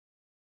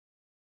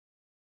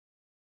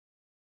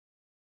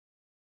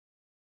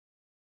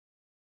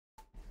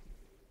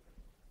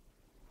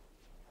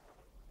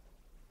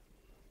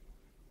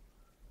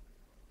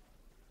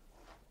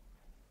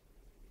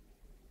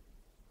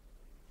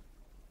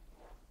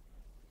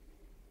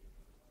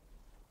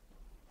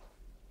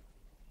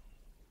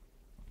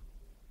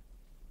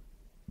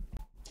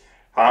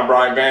Hi, I'm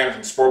Brian Van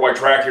from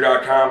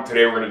SportBikeTracker.com.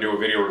 Today we're going to do a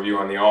video review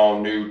on the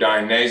all-new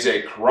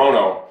Dainese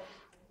Crono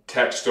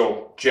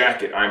Textile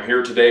jacket. I'm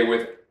here today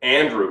with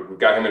Andrew. We've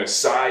got him in a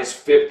size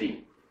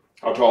 50.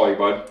 How tall are you,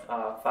 bud?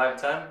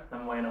 5'10".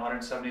 I'm weighing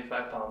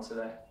 175 pounds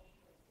today.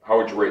 How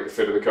would you rate the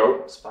fit of the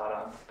coat? Spot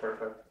on.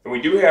 Perfect. And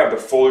we do have the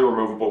fully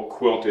removable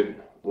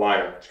quilted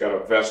liner. It's got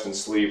a vest and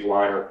sleeve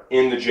liner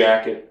in the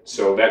jacket,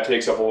 so that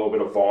takes up a little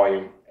bit of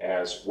volume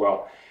as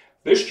well.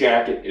 This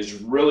jacket is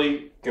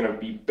really going to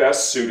be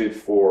best suited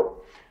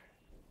for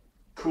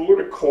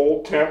cooler to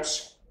cold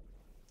temps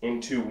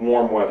into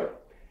warm weather.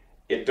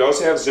 It does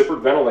have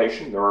zippered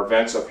ventilation. There are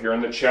vents up here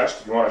in the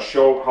chest. If you want to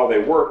show how they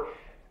work,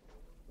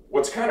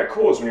 what's kind of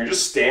cool is when you're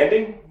just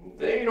standing,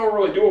 they don't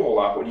really do a whole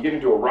lot. When you get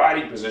into a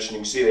riding position, you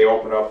can see they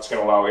open up. It's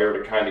going to allow air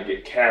to kind of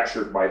get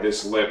captured by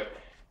this lip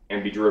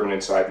and be driven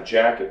inside the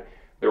jacket.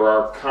 There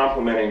are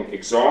complementing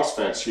exhaust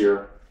vents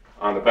here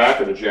on the back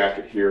of the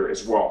jacket here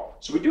as well.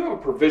 So we do have a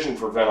provision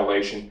for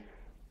ventilation,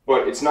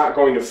 but it's not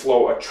going to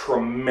flow a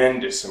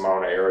tremendous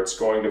amount of air. It's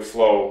going to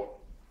flow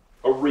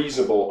a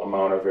reasonable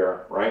amount of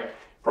air, right?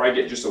 Probably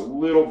get just a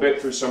little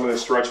bit through some of the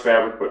stretch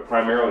fabric, but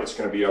primarily it's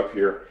going to be up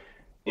here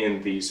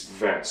in these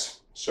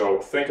vents.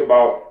 So think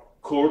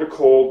about cooler to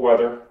cold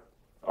weather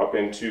up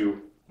into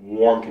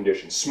warm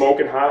conditions.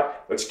 Smoking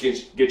hot, let's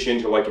get you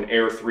into like an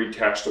Air 3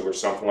 textile or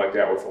something like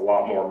that with a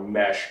lot more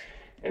mesh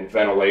and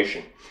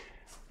ventilation.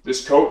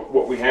 This coat,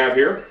 what we have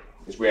here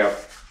is we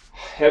have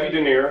heavy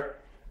denier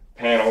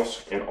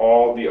panels in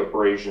all the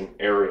abrasion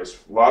areas.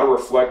 A lot of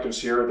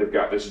reflectives here. They've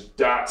got this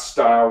dot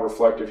style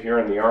reflective here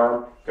in the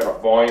arm. Got a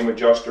volume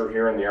adjuster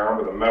here in the arm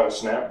with a metal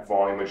snap.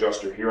 Volume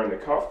adjuster here in the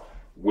cuff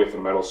with a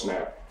metal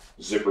snap.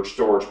 Zippered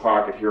storage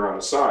pocket here on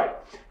the side.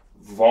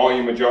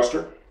 Volume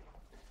adjuster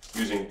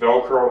using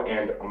Velcro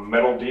and a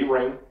metal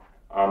D-ring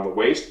on the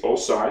waist,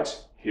 both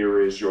sides.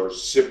 Here is your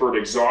zippered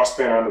exhaust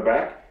fan on the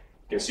back.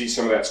 You can see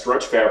some of that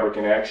stretch fabric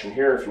in action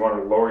here if you want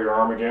to lower your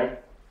arm again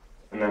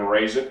and then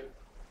raise it.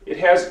 It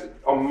has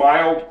a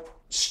mild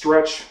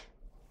stretch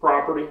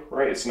property,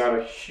 right? It's not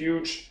a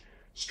huge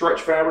stretch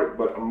fabric,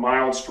 but a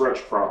mild stretch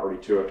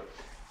property to it.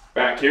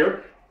 Back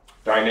here,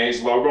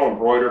 Dainese logo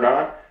embroidered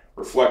on.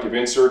 Reflective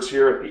inserts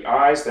here at the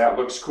eyes, that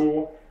looks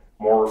cool.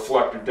 More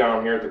reflective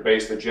down here at the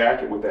base of the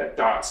jacket with that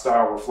dot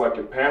style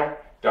reflective panel.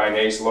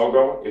 Dainese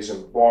logo is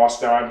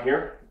embossed on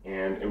here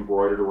and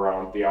embroidered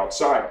around the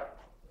outside.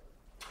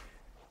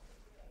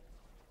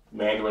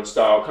 Mandarin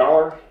style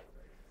collar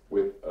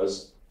with a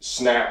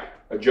snap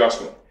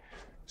adjustment.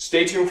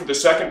 Stay tuned for the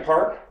second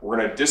part. We're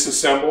going to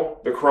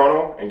disassemble the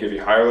Crono and give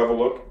you a higher level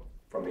look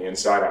from the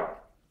inside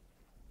out.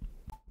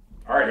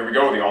 All right, here we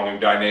go, the all new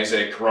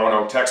Dainese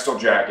Crono Textile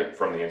jacket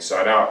from the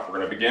inside out. We're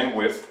going to begin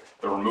with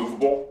the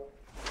removable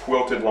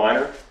quilted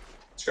liner.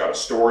 It's got a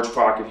storage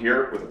pocket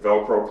here with a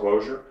Velcro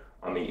closure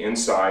on the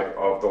inside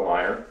of the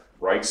liner,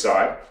 right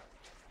side.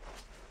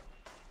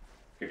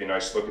 Give you a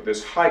nice look at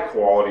this. High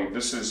quality.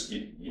 This is,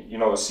 you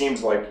know, it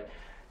seems like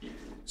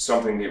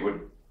something that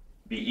would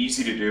be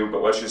easy to do,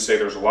 but let's just say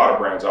there's a lot of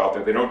brands out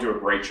there. They don't do a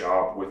great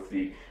job with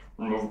the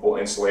removable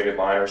insulated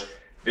liners.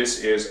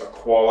 This is a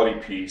quality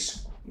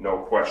piece, no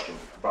question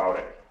about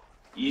it.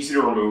 Easy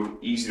to remove,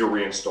 easy to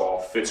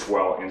reinstall, fits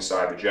well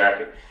inside the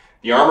jacket.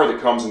 The armor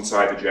that comes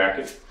inside the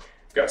jacket,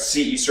 got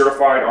CE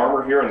certified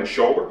armor here on the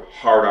shoulder,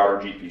 hard outer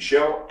GP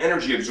shell,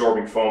 energy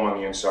absorbing foam on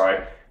the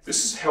inside.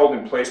 This is held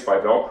in place by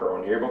Velcro,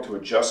 and you're able to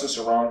adjust this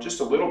around just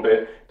a little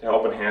bit to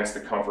help enhance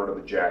the comfort of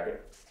the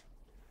jacket.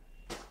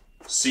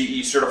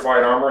 CE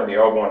certified armor in the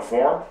L1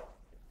 form.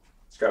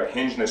 It's got a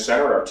hinge in the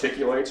center, it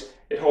articulates.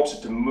 It helps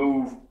it to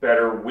move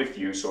better with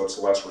you so it's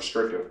less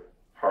restrictive.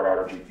 Hard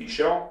outer GP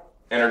shell,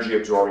 energy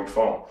absorbing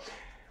foam.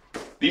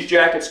 These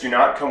jackets do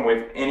not come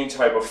with any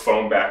type of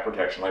foam back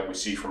protection like we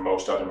see from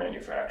most other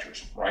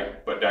manufacturers,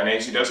 right? But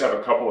Dainese does have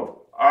a couple of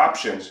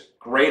options,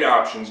 great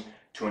options,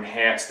 to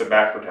enhance the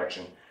back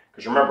protection.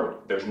 Because remember,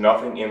 there's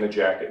nothing in the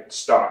jacket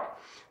stock.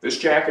 This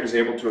jacket is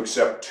able to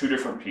accept two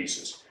different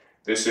pieces.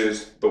 This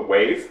is the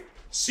Wave,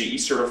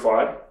 CE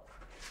certified,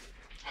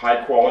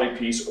 high quality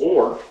piece,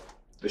 or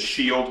the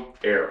Shield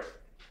Air.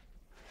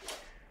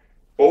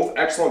 Both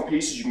excellent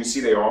pieces. You can see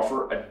they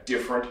offer a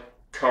different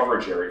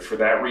coverage area. For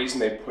that reason,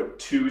 they put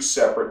two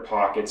separate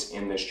pockets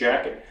in this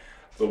jacket.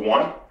 The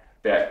one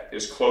that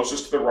is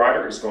closest to the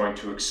rider is going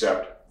to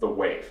accept the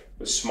Wave,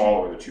 the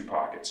smaller of the two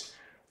pockets.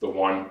 The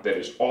one that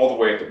is all the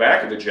way at the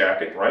back of the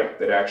jacket, right,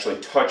 that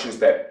actually touches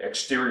that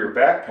exterior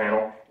back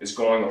panel is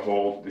going to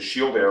hold the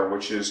Shield Air,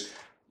 which is,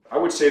 I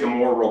would say, the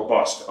more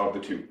robust of the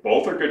two.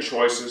 Both are good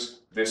choices.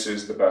 This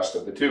is the best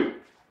of the two.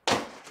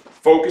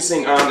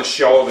 Focusing on the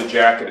shell of the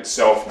jacket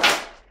itself now.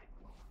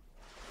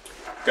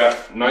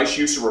 Got nice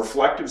use of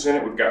reflectives in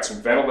it. We've got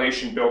some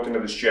ventilation built into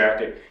this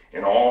jacket.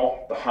 In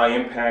all the high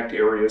impact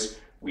areas,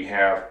 we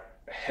have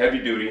a heavy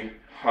duty,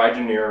 high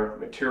denier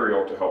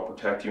material to help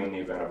protect you in the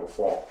event of a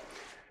fall.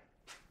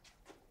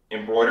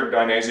 Embroidered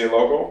Dainese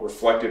logo,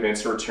 reflective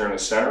inserts here in the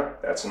center.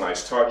 That's a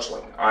nice touch,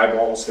 like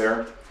eyeballs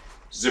there.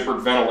 Zippered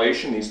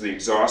ventilation, these are the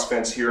exhaust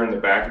vents here in the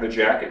back of the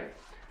jacket.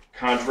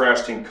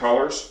 Contrasting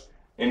colors,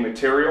 in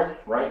material,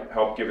 right?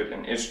 Help give it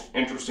an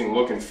interesting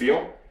look and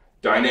feel.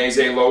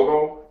 Dainese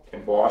logo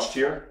embossed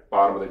here,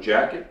 bottom of the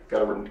jacket.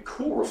 Got a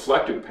cool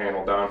reflective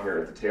panel down here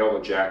at the tail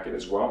of the jacket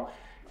as well.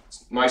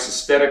 It's a nice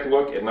aesthetic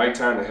look. At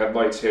nighttime, the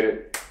headlights hit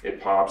it,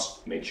 it pops,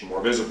 makes you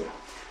more visible.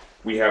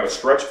 We have a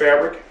stretch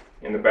fabric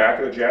in the back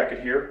of the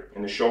jacket here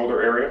in the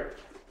shoulder area.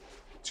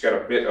 It's got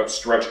a bit of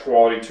stretch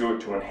quality to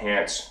it to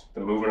enhance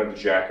the movement of the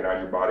jacket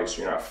on your body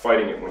so you're not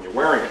fighting it when you're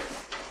wearing it.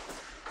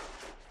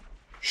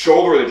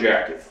 Shoulder of the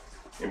jacket,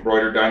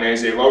 embroidered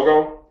Dainese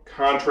logo,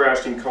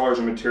 contrasting colors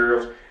and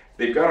materials.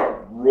 They've got a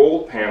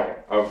rolled panel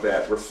of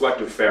that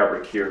reflective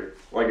fabric here.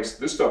 Like I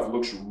said, this stuff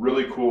looks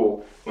really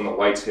cool when the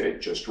lights hit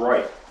it just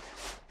right.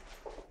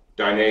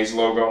 Dainese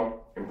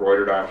logo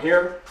embroidered on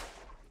here.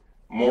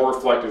 More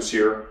reflectives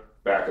here,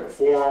 back of the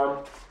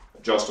forearm,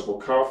 adjustable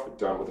cuff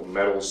done with a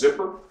metal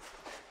zipper.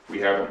 We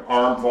have an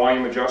arm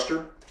volume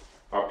adjuster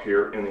up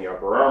here in the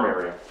upper arm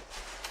area.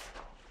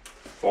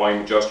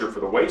 Volume adjuster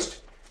for the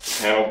waist,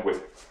 paneled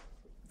with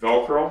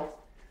Velcro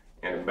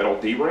and a metal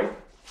D-ring.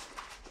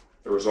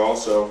 There is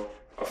also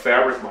a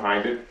fabric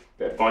behind it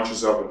that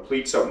bunches up and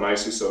pleats up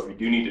nicely, so if you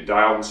do need to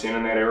dial this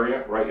in that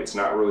area, right, it's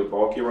not really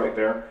bulky right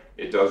there.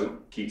 It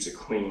keeps a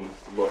clean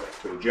look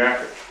to the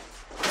jacket.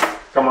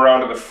 Come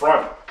around to the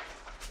front.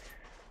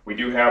 We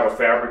do have a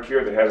fabric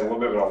here that has a little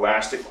bit of an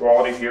elastic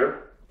quality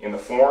here in the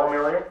forearm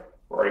area,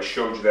 where I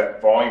showed you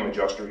that volume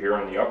adjuster here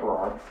in the upper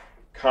arm.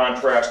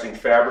 Contrasting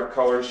fabric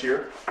colors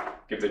here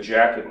give the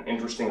jacket an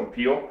interesting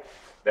appeal.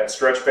 That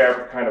stretch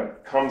fabric kind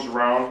of comes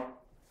around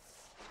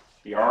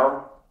the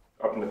arm,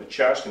 up into the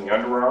chest and the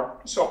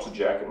underarm. This helps the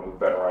jacket move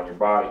better on your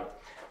body.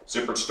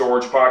 Zippered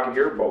storage pocket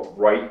here, both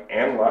right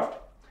and left.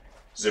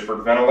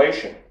 Zippered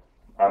ventilation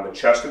on the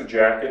chest of the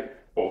jacket,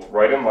 both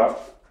right and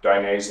left.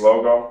 Dainese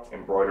logo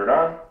embroidered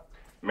on.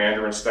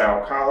 Mandarin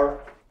style collar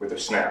with a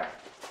snap.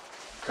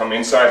 Come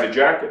inside the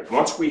jacket.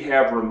 Once we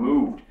have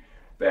removed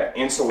that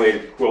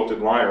insulated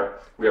quilted liner,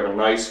 we have a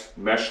nice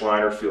mesh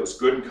liner, feels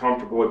good and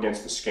comfortable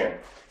against the skin.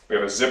 We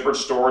have a zippered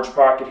storage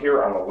pocket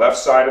here on the left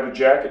side of the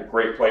jacket.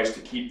 Great place to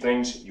keep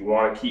things you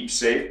want to keep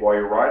safe while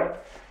you're riding.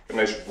 A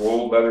nice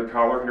rolled leather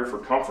collar here for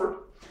comfort.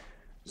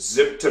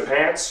 Zip to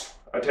pants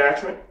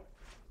attachment.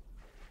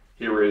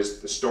 Here is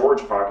the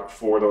storage pocket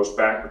for those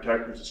back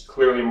protectors. It's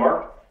clearly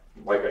marked.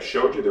 Like I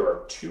showed you, there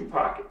are two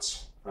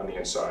pockets on the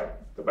inside.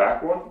 The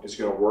back one is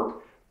going to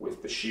work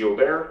with the shield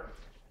air.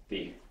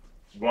 The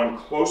one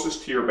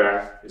closest to your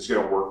back is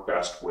going to work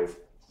best with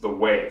the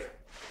wave.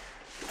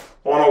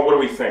 All in all, what do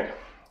we think?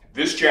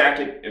 This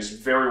jacket is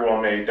very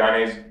well made.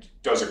 Dainese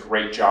does a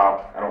great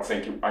job. I don't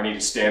think I need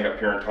to stand up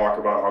here and talk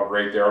about how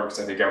great they are, because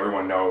I think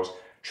everyone knows.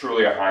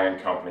 Truly a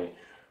high-end company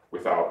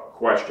without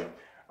question.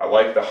 I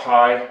like the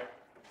high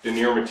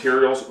denier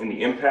materials in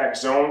the impact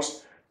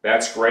zones.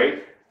 That's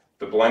great.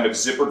 The blend of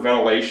zippered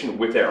ventilation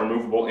with that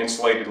removable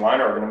insulated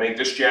liner are going to make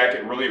this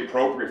jacket really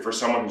appropriate for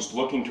someone who's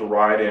looking to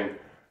ride in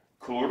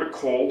cooler to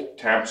cold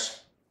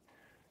temps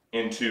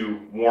into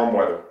warm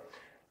weather.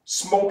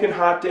 Smoking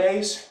hot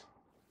days,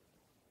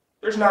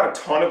 there's not a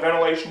ton of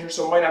ventilation here,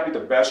 so it might not be the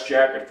best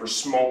jacket for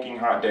smoking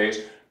hot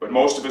days, but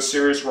most of us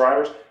serious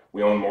riders,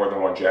 we own more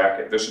than one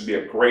jacket. This would be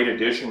a great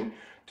addition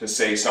to,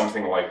 say,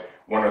 something like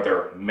one of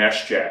their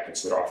mesh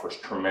jackets that offers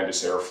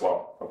tremendous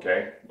airflow,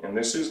 okay? And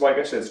this is, like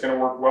I said, it's going to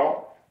work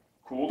well,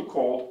 cool to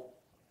cold,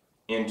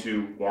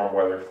 into warm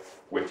weather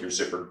with your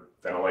zippered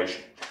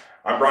ventilation.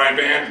 I'm Brian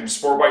Van from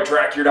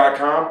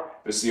SportBikeTrackGear.com.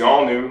 This is the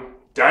all-new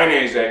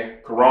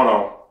Dainese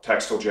Crono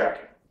Textile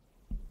Jacket.